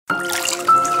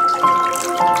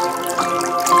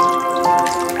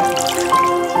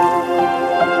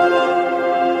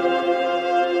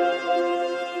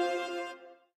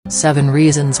Seven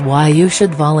reasons why you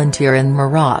should volunteer in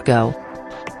Morocco.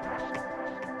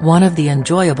 One of the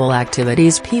enjoyable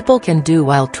activities people can do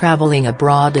while traveling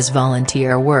abroad is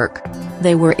volunteer work.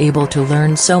 They were able to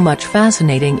learn so much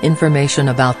fascinating information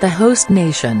about the host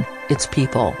nation, its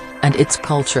people, and its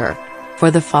culture. For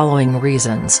the following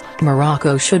reasons,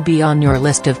 Morocco should be on your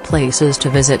list of places to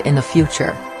visit in the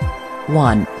future.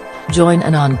 1. Join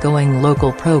an ongoing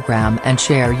local program and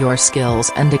share your skills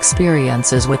and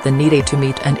experiences with the needy to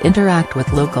meet and interact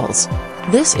with locals.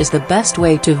 This is the best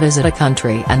way to visit a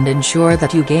country and ensure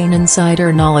that you gain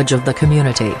insider knowledge of the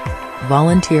community.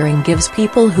 Volunteering gives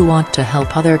people who want to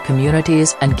help other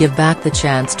communities and give back the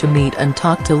chance to meet and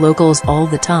talk to locals all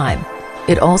the time.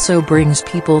 It also brings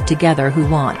people together who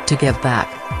want to give back.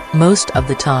 Most of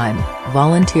the time,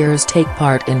 volunteers take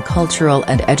part in cultural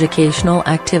and educational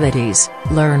activities,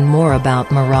 learn more about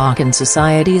Moroccan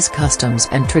society's customs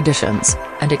and traditions,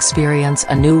 and experience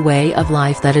a new way of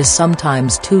life that is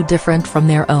sometimes too different from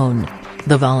their own.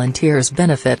 The volunteers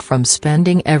benefit from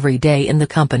spending every day in the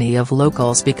company of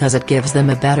locals because it gives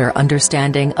them a better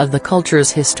understanding of the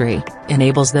culture's history,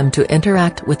 enables them to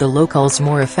interact with the locals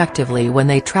more effectively when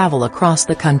they travel across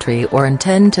the country or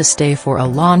intend to stay for a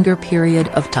longer period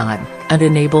of time, and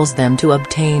enables them to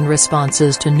obtain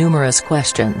responses to numerous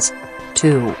questions.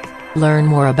 2. Learn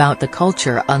more about the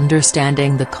culture.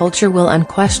 Understanding the culture will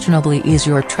unquestionably ease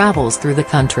your travels through the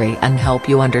country and help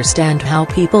you understand how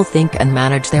people think and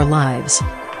manage their lives.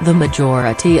 The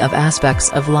majority of aspects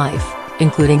of life,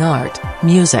 including art,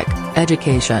 music,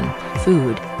 education,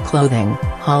 food, clothing,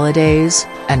 holidays,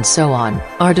 and so on,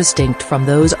 are distinct from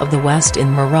those of the West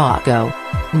in Morocco.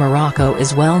 Morocco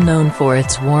is well known for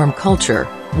its warm culture,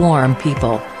 warm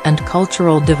people, and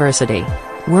cultural diversity.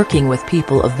 Working with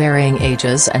people of varying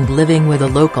ages and living with a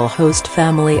local host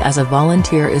family as a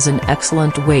volunteer is an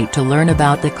excellent way to learn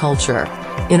about the culture.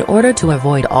 In order to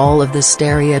avoid all of the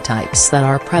stereotypes that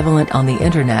are prevalent on the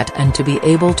internet and to be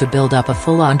able to build up a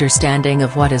full understanding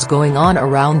of what is going on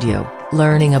around you,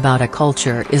 learning about a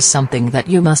culture is something that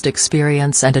you must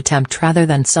experience and attempt rather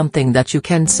than something that you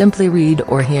can simply read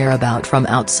or hear about from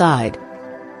outside.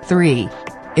 3.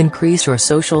 Increase your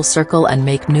social circle and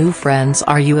make new friends.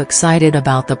 Are you excited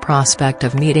about the prospect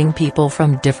of meeting people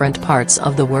from different parts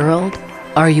of the world?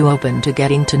 Are you open to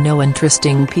getting to know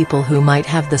interesting people who might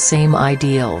have the same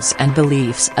ideals and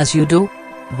beliefs as you do?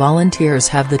 Volunteers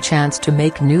have the chance to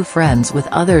make new friends with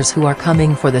others who are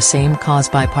coming for the same cause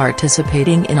by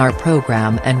participating in our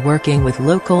program and working with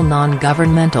local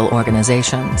non-governmental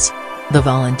organizations. The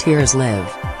volunteers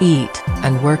live, eat,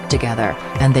 and work together,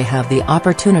 and they have the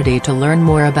opportunity to learn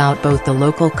more about both the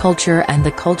local culture and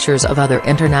the cultures of other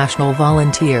international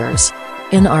volunteers.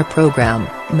 In our program,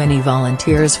 many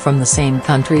volunteers from the same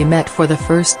country met for the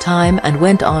first time and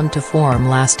went on to form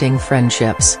lasting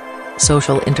friendships.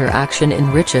 Social interaction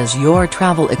enriches your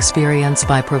travel experience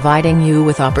by providing you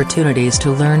with opportunities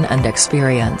to learn and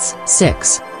experience.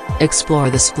 6. Explore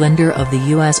the splendor of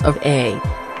the US of A.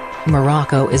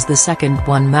 Morocco is the second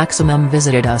one maximum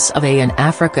visited US of A in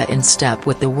Africa, in step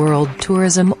with the World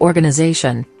Tourism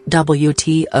Organization,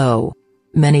 WTO.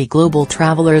 Many global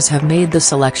travelers have made the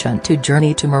selection to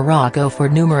journey to Morocco for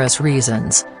numerous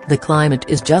reasons. The climate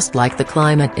is just like the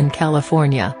climate in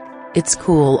California. It's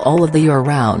cool all of the year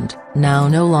round, now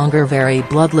no longer very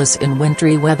bloodless in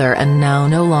wintry weather and now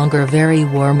no longer very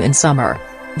warm in summer.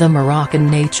 The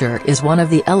Moroccan nature is one of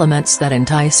the elements that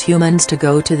entice humans to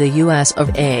go to the US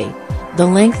of A. The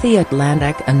lengthy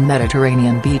Atlantic and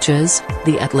Mediterranean beaches,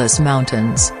 the Atlas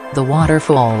Mountains, the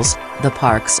waterfalls, the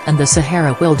parks and the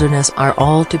Sahara wilderness are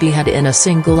all to be had in a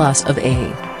single US of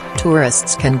A.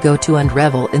 Tourists can go to and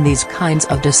revel in these kinds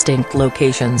of distinct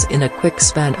locations in a quick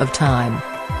span of time.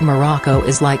 Morocco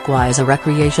is likewise a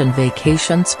recreation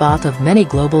vacation spot of many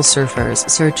global surfers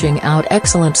searching out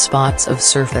excellent spots of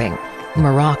surfing.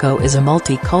 Morocco is a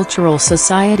multicultural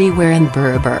society wherein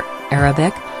Berber,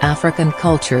 Arabic, African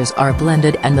cultures are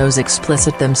blended and those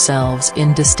explicit themselves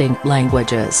in distinct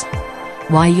languages.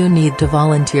 Why you need to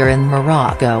volunteer in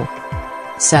Morocco.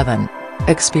 7.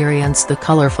 Experience the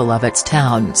colorful of its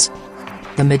towns.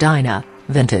 The Medina,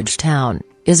 vintage town,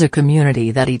 is a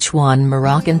community that each one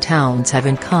Moroccan towns have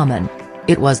in common.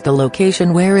 It was the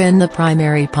location wherein the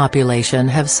primary population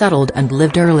have settled and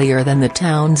lived earlier than the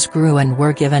towns grew and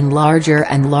were given larger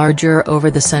and larger over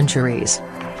the centuries.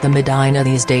 The Medina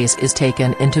these days is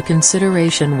taken into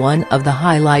consideration one of the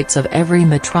highlights of every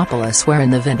metropolis,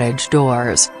 wherein the vintage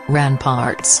doors,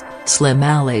 ramparts, Slim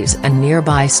alleys and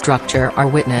nearby structure are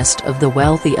witnessed of the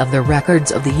wealthy of the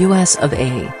records of the US of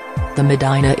A. The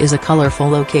Medina is a colorful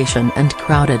location and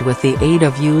crowded with the aid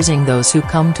of using those who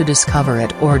come to discover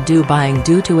it or do buying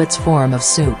due to its form of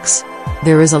souks.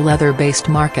 There is a leather-based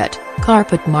market,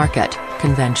 carpet market,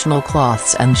 conventional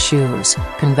cloths and shoes,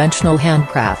 conventional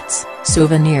handcrafts,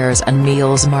 souvenirs and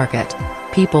meals market.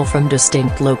 People from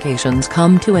distinct locations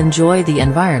come to enjoy the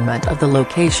environment of the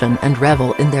location and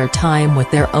revel in their time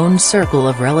with their own circle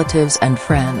of relatives and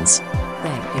friends.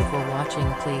 Thank you for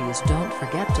watching. Please don't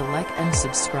forget to like and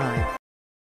subscribe.